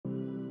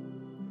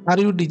Are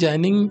you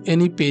designing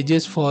any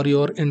pages for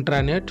your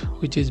intranet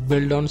which is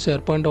built on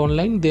SharePoint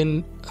Online?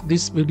 Then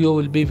this video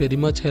will be very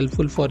much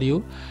helpful for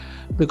you,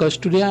 because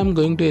today I am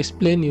going to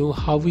explain you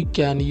how we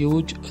can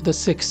use the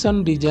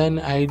section design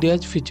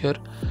ideas feature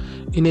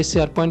in a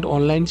SharePoint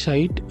Online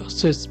site,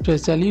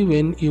 especially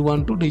when you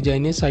want to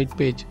design a site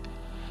page.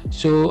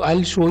 So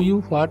I'll show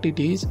you what it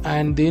is,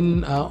 and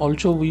then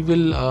also we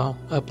will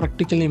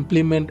practically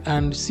implement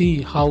and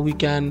see how we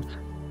can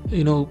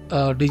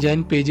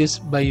design pages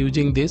by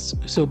using this.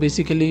 So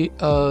basically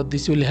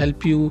this will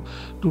help you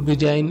to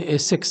design a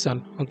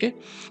section. Okay.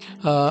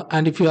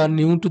 And if you are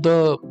new to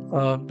the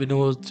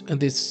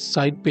this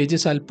site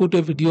pages, I'll put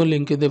a video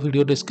link in the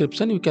video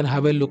description. You can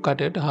have a look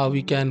at it, how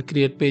we can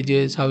create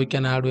pages, how we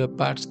can add web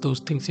parts, those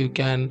things you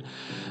can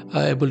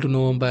able to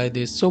know by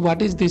this. So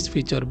what is this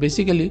feature?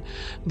 Basically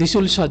this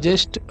will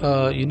suggest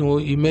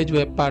image,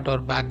 web part or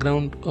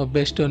background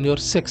based on your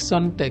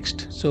section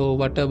text. So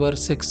whatever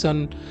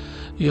section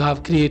you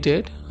have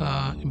created,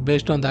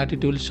 based on that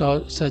it will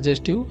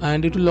suggest you,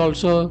 and it will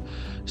also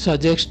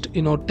suggest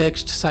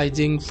text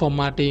sizing,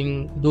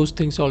 formatting, those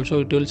things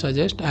also it will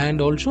suggest, and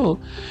also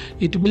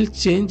it will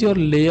change your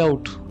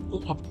layout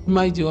to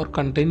optimize your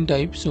content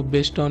type. So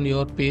based on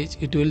your page,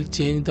 it will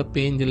change the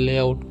page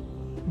layout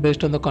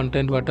based on the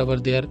content whatever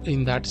there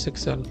in that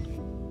section.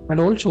 And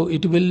also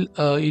it will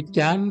it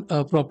can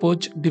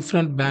propose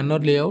different banner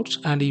layouts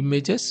and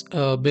images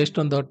based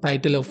on the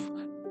title of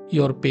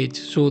your page.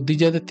 So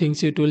these are the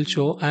things it will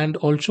show. And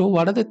also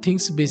what are the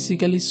things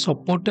basically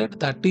supported,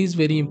 that is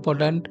very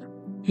important.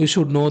 You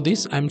should know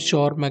this. I'm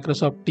sure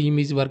Microsoft team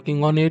is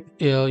working on it.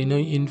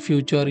 In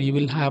future you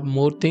will have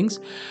more things.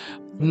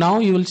 Now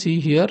you will see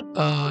here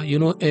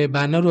a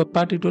banner web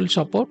part it will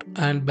support,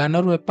 and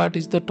banner web part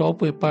is the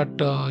top web part,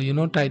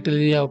 title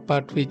area web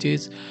part, which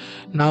is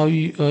now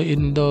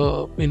in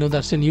the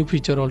that's a new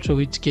feature also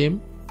which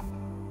came.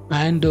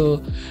 And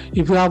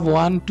if you have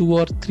 1, 2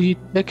 or 3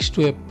 text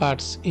web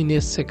parts in a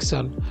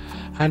section,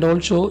 and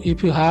also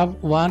if you have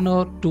 1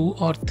 or 2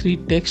 or 3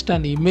 text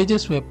and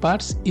images web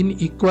parts in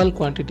equal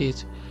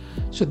quantities,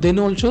 so then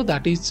also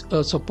that is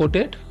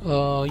supported.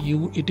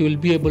 It will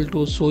be able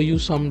to show you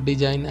some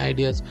design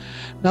ideas.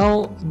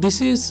 Now this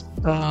is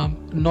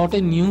not a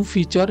new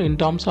feature in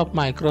terms of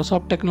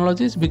Microsoft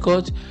technologies,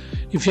 because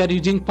if you are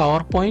using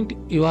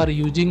PowerPoint, you are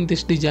using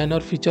this designer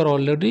feature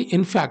already.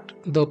 In fact,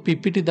 the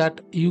PPT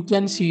that you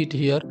can see it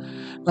here,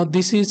 now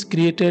this is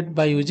created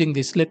by using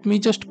this. Let me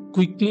just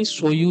quickly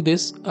show you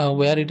this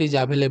where it is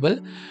available.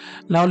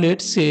 Now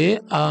let's say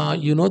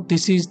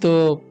this is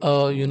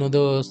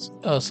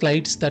the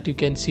slides that you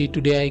can see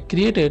today I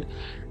created,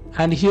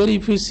 and here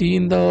if you see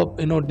in the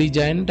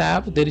design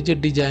tab, there is a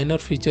designer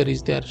feature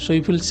is there. So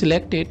if you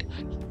select it,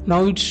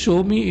 now it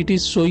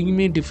is showing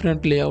me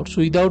different layouts.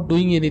 So without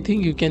doing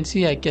anything, you can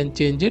see I can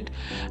change it,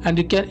 and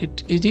you can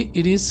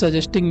it is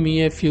suggesting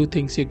me a few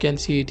things. You can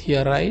see it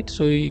here, right?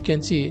 So you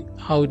can see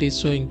how it is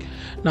showing.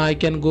 Now I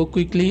can go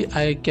quickly,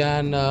 I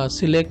can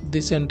select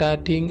this entire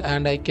thing,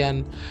 and I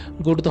can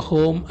go to the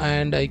home,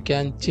 and I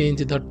can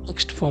change the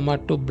text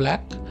format to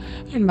black,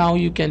 and now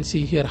you can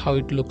see here how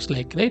it looks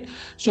like, right?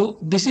 So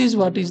this is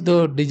what is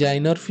the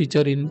designer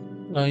feature in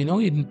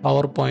in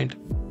PowerPoint.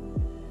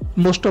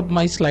 Most of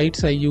my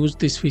slides I use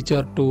this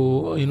feature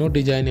to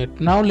design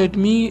it. Now let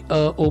me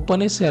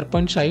open a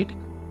SharePoint site.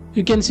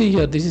 You can see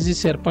here this is a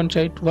SharePoint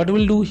site. What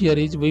we'll do here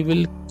is we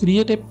will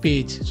create a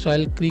page. So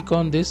I'll click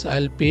on this,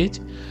 I'll page,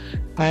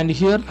 and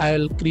here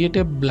I'll create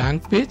a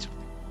blank page,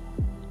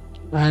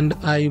 and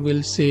I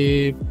will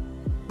say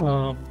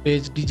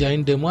page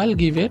design demo. I'll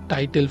give a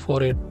title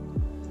for it,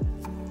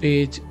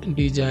 page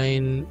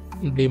design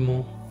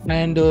demo,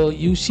 and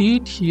you see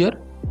it here.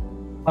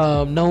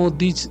 Now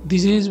this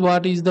is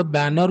what is the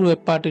banner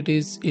web part.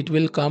 It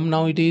will come.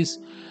 Now it is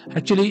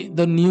actually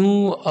the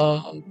new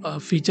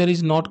feature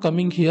is not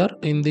coming here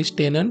in this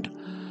tenant,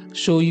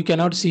 so you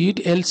cannot see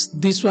it. Else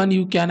this one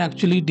you can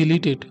actually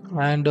delete it,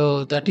 and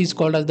that is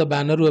called as the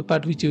banner web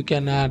part, which you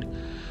can add.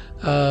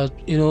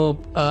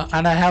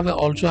 And I have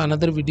also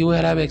another video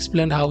where I have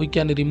explained how we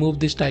can remove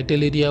this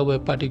title area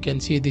web part. You can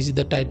see this is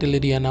the title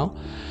area now.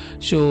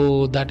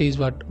 So that is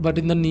what, but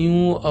in the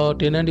new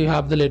tenant you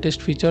have the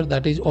latest feature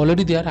that is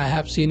already there. I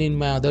have seen in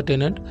my other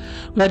tenant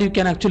where you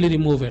can actually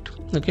remove it.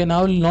 Okay, now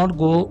I will not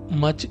go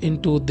much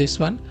into this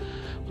one.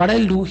 What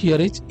I'll do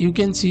here is, you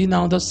can see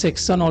now the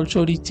section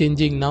also is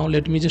changing. Now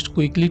let me just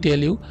quickly tell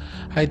you.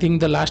 I think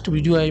the last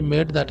video I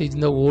made, that is in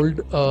the old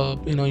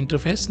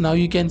interface. Now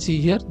you can see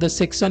here the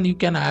section, you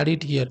can add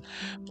it here.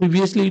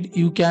 Previously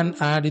you can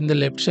add in the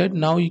left side.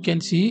 Now you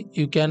can see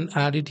you can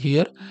add it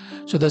here.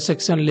 So the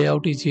section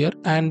layout is here,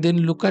 and then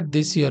look at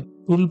this here,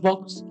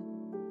 toolbox,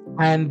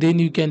 and then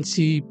you can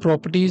see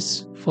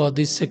properties for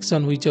this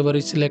section whichever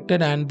is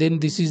selected, and then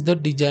this is the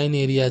design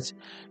areas.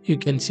 You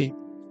can see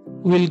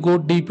we'll go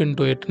deep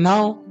into it.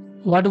 Now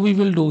what we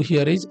will do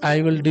here is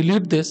I will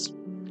delete this,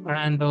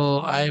 and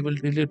I will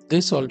delete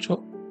this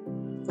also,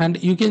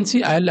 and you can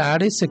see I'll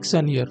add a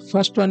section here.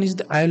 First one is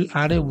I'll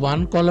add a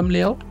 1 column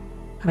layout,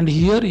 And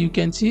here you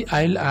can see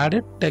I'll add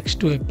a text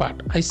to a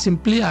part. I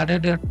simply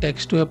added a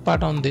text to a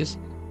part on this.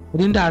 I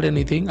didn't add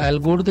anything. I'll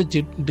go to the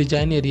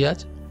design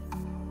areas,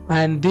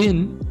 and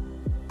then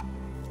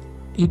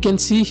you can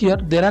see here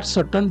there are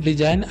certain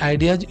design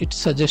ideas it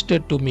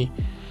suggested to me.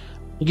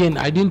 Again,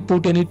 I didn't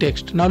put any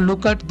text. Now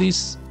look at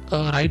this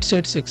right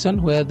side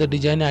section where the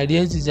design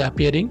ideas is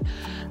appearing,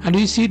 and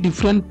you see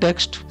different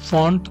text,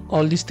 font,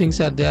 all these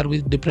things are there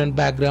with different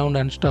background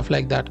and stuff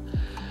like that.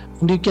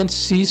 And you can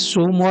see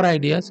so more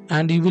ideas,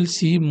 and you will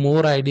see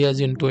more ideas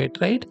into it,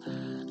 right?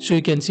 So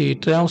you can see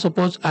it. Now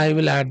suppose I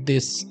will add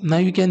this. Now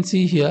you can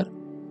see here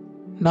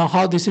now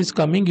how this is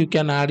coming. You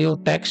can add your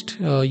text,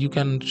 you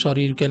can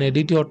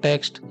edit your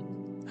text,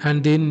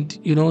 and then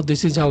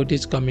this is how it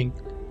is coming.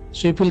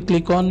 So if we'll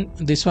click on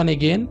this one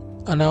again,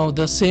 now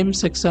the same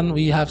section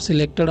we have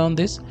selected on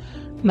this.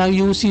 Now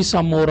you see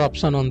some more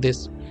option on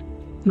this.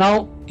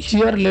 Now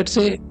here let's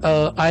say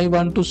I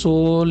want to show,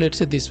 let's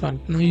say this one.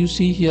 Now you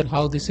see here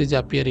how this is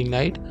appearing,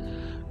 right?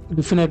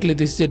 Definitely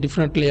this is a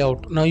different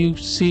layout. Now you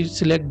see,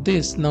 select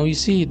this. Now you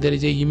see there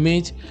is a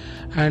image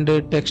and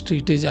a text,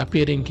 it is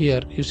appearing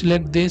here. You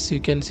select this, you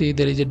can see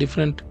there is a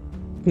different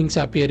things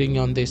appearing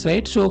on this,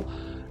 right? So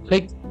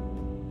like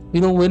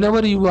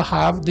whenever you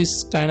have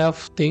this kind of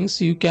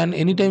things, you can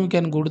anytime you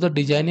can go to the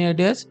design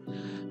ideas,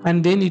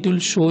 and then it will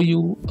show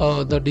you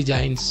the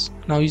designs.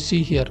 Now you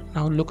see here,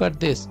 now look at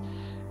this,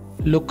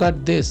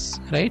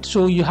 right?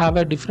 So you have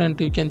a different,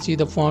 you can see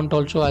the font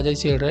also, as I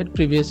said, right,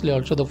 previously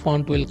also the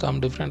font will come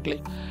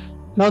differently.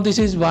 Now this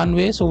is one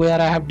way, so where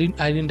I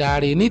didn't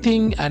add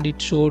anything and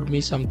it showed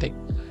me something.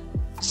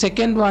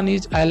 Second one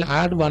is I'll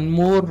add one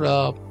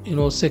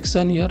more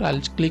section here.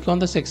 I'll click on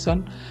the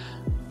section.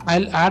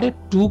 I'll add a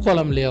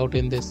 2-column layout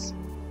in this,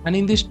 and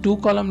in this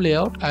 2-column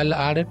layout I'll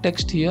add a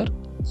text here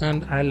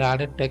and I'll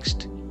add a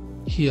text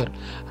here.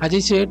 As I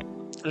said,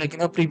 like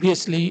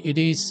previously, it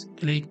is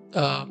like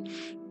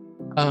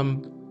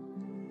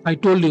I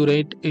told you,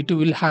 right, it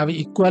will have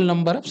equal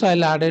number. So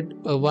I'll added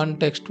one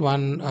text,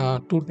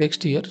 two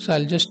text here. So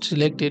I'll just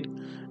select it.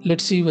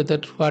 Let's see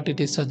what it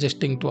is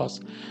suggesting to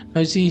us. Now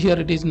you see here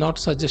it is not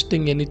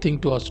suggesting anything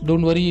to us.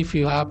 Don't worry if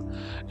you have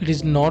it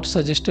is not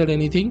suggested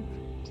anything.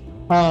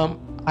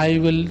 I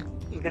will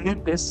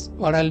delete this.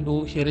 What I'll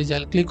do here is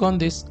I'll click on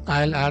this.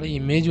 I'll add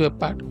image web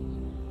part.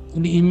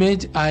 In the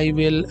image I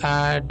will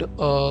add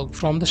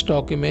from the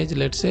stock image.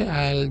 Let's say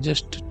I'll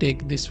just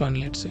take this one.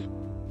 Let's say.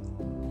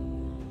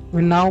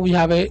 And now we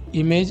have a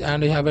image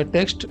and we have a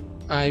text.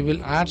 I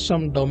will add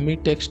some dummy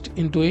text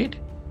into it.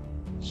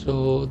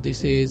 So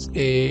this is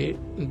a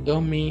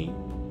dummy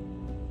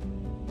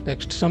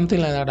text, something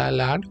like that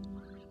I'll add.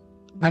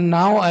 And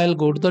now I'll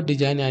go to the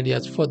design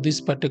ideas for this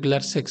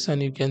particular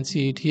section. You can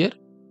see it here.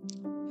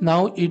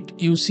 Now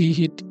you see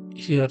it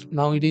here.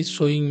 Now it is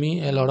showing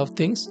me a lot of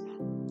things.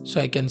 So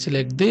I can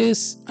select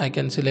this, I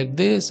can select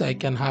this, I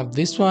can have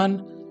this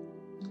one.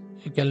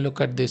 You can look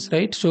at this,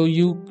 right? So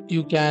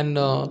you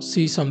can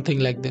see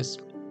something like this.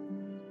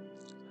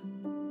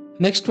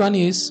 Next one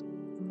is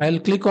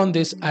I'll click on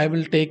this. I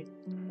will take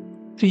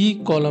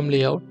 3-column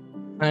layout,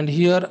 and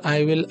here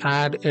I will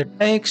add a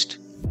text.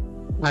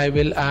 I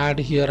will add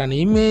here an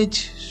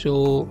image.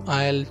 So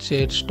I'll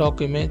say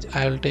stock image.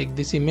 I will take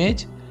this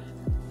image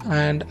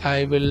and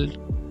I will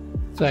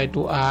try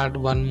to add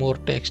one more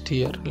text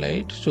here,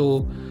 right?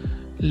 So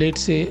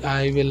let's say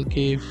I will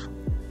give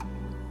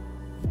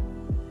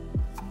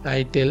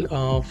title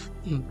of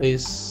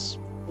this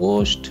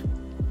post,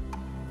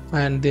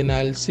 and then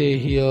I'll say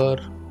here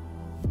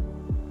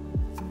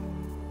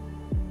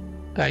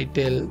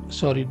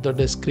the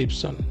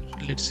description.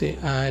 Let's say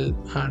I'll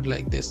add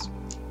like this.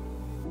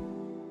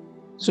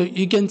 So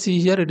you can see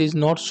here it is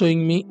not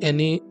showing me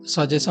any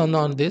suggestion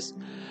on this.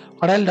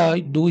 What I'll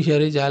do here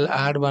is I'll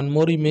add one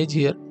more image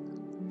here.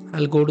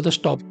 I'll go to the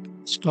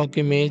stock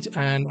image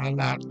and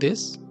I'll add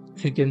this.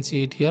 You can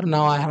see it here.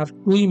 Now I have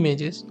 2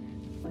 images.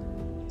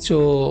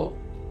 So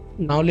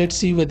now let's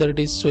see whether it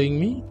is showing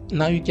me.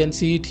 Now you can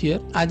see it here.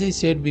 As I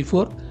said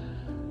before,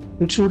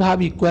 it should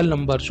have equal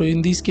number. So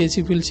in this case,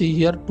 if you'll see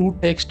here 2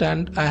 text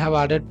and I have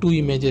added 2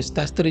 images.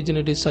 That's the reason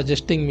it is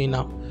suggesting me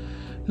now.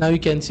 Now you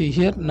can see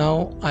here.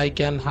 Now I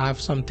can have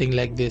something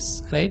like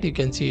this, right? You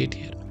can see it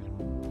here.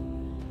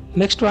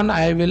 Next one,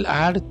 I will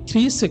add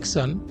 3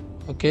 section.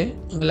 Okay,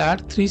 I'll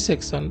add 3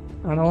 section,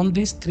 and on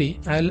these 3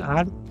 I'll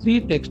add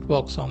 3 text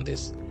box on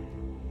this.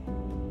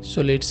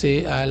 So let's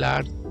say I'll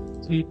add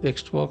 3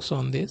 text box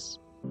on this,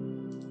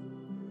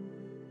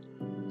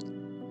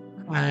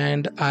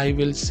 and I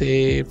will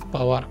say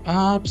power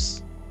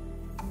apps,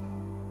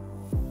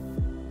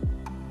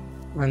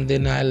 and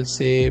then I'll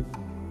say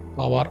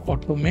power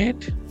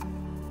automate,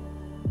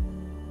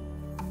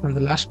 and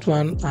the last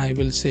one I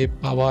will say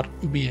power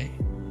BI.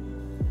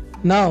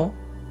 Now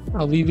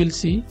we will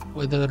see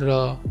whether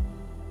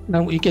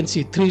now you can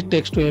see 3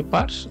 text web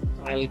parts.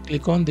 I'll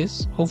click on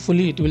this.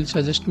 Hopefully it will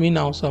suggest me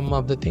now some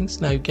of the things.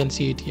 Now you can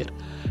see it here.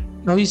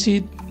 Now you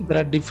see there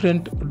are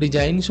different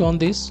designs on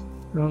this.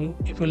 Now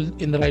if you'll,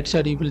 in the right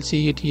side you will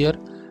see it here.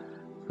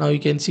 Now you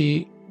can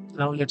see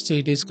Now let's say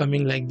it is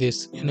coming like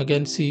this. You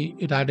can see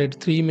it added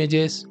 3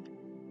 images.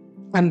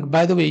 And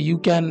by the way, you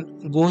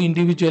can go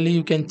individually,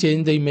 you can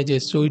change the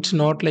images. So it's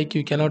not like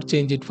you cannot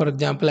change it. For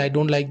example, I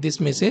don't like this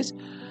message.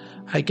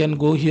 I can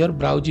go here,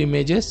 browse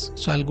images.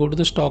 So I'll go to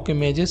the stock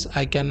images.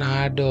 I can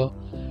add,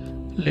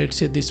 let's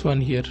say this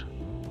one here.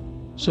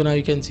 So now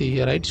you can see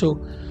here, right?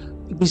 So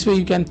this way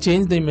you can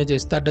change the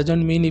images. That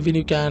doesn't mean even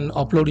you can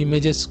upload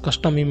images,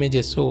 custom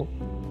images. So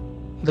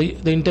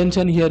the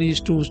intention here is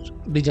to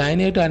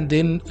design it and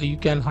then you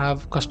can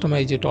have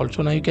customize it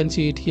also. Now you can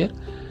see it here.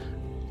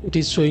 It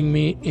is showing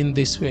me in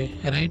this way,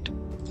 right?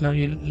 Now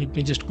let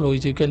me just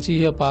close. You can see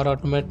here Power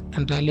Automate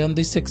entirely on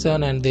this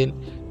section and then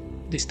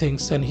these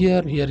things, and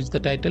here is the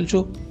title.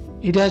 So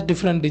it has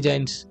different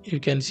designs. You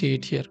can see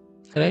it here,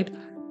 right?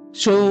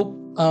 So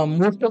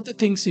most of the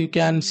things you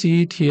can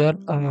see it here,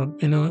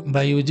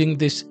 by using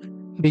this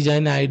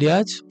design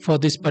ideas for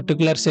this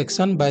particular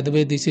section. By the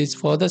way, this is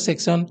for the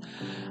section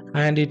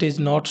and it is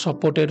not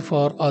supported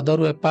for other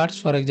web parts.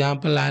 For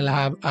example, I'll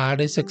have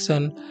add a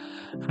section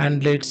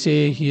and let's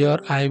say here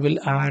I will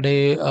add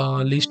a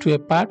list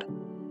web part.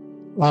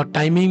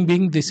 Timing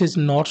being this is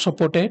not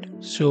supported,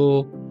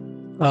 so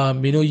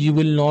you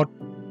will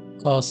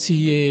not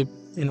see a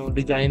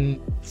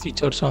design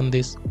features on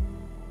this.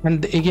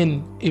 And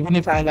again, even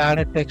if I'll add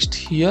a text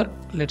here,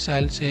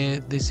 I'll say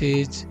this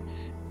is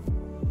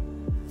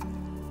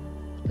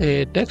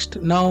a text.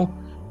 Now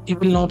you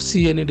will not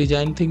see any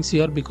design things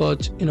here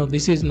because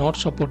this is not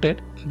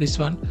supported, this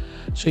one.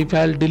 So if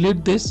I'll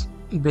delete this,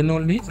 then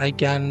only I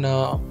can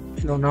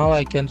now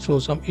I can show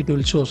some, it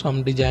will show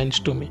some designs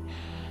to me.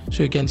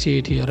 So you can see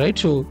it here, right?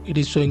 So it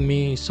is showing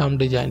me some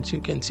designs,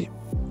 you can see,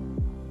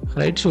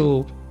 right?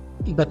 So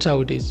that's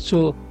how it is.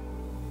 So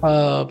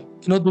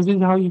this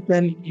is how you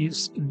can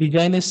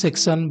design a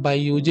section by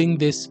using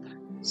this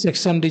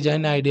section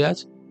design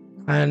ideas.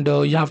 And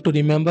you have to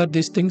remember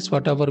these things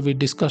whatever we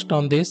discussed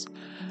on this.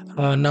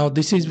 Now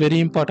this is very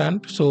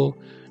important. So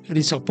it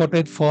is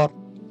supported for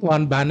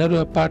one banner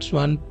web parts,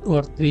 1,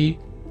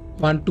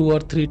 2 or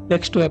 3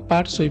 text web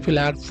parts. So if you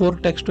add 4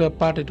 text web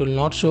part, it will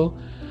not show.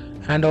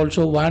 And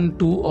also 1,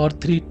 2 or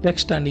 3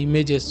 text and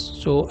images.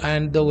 So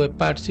and the web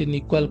parts in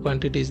equal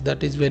quantities,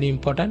 that is very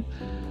important.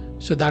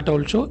 So that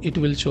also it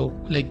will show,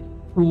 like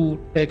 2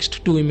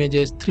 text, 2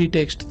 images, 3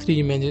 text, 3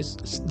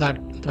 images.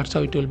 That's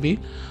how it will be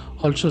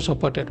also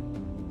supported.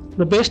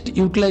 The best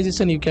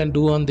utilization you can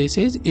do on this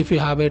is, if you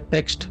have a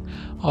text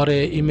or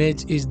a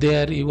image is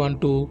there, you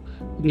want to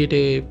create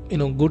a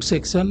good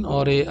section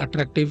or a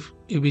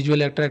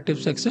visually attractive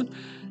section,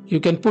 you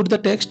can put the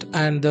text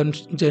and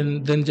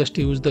then just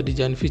use the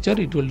design feature.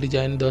 It will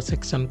design the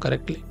section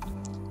correctly.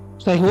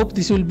 So I hope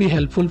this will be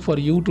helpful for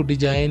you to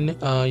design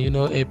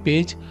a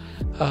page,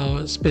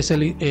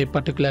 especially a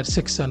particular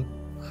section,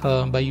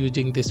 by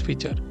using this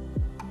feature.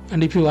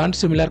 And if you want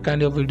similar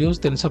kind of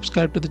videos, then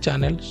subscribe to the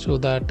channel so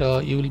that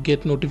you will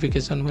get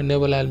notification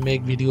whenever I'll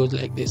make videos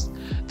like this.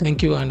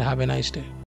 Thank you and have a nice day.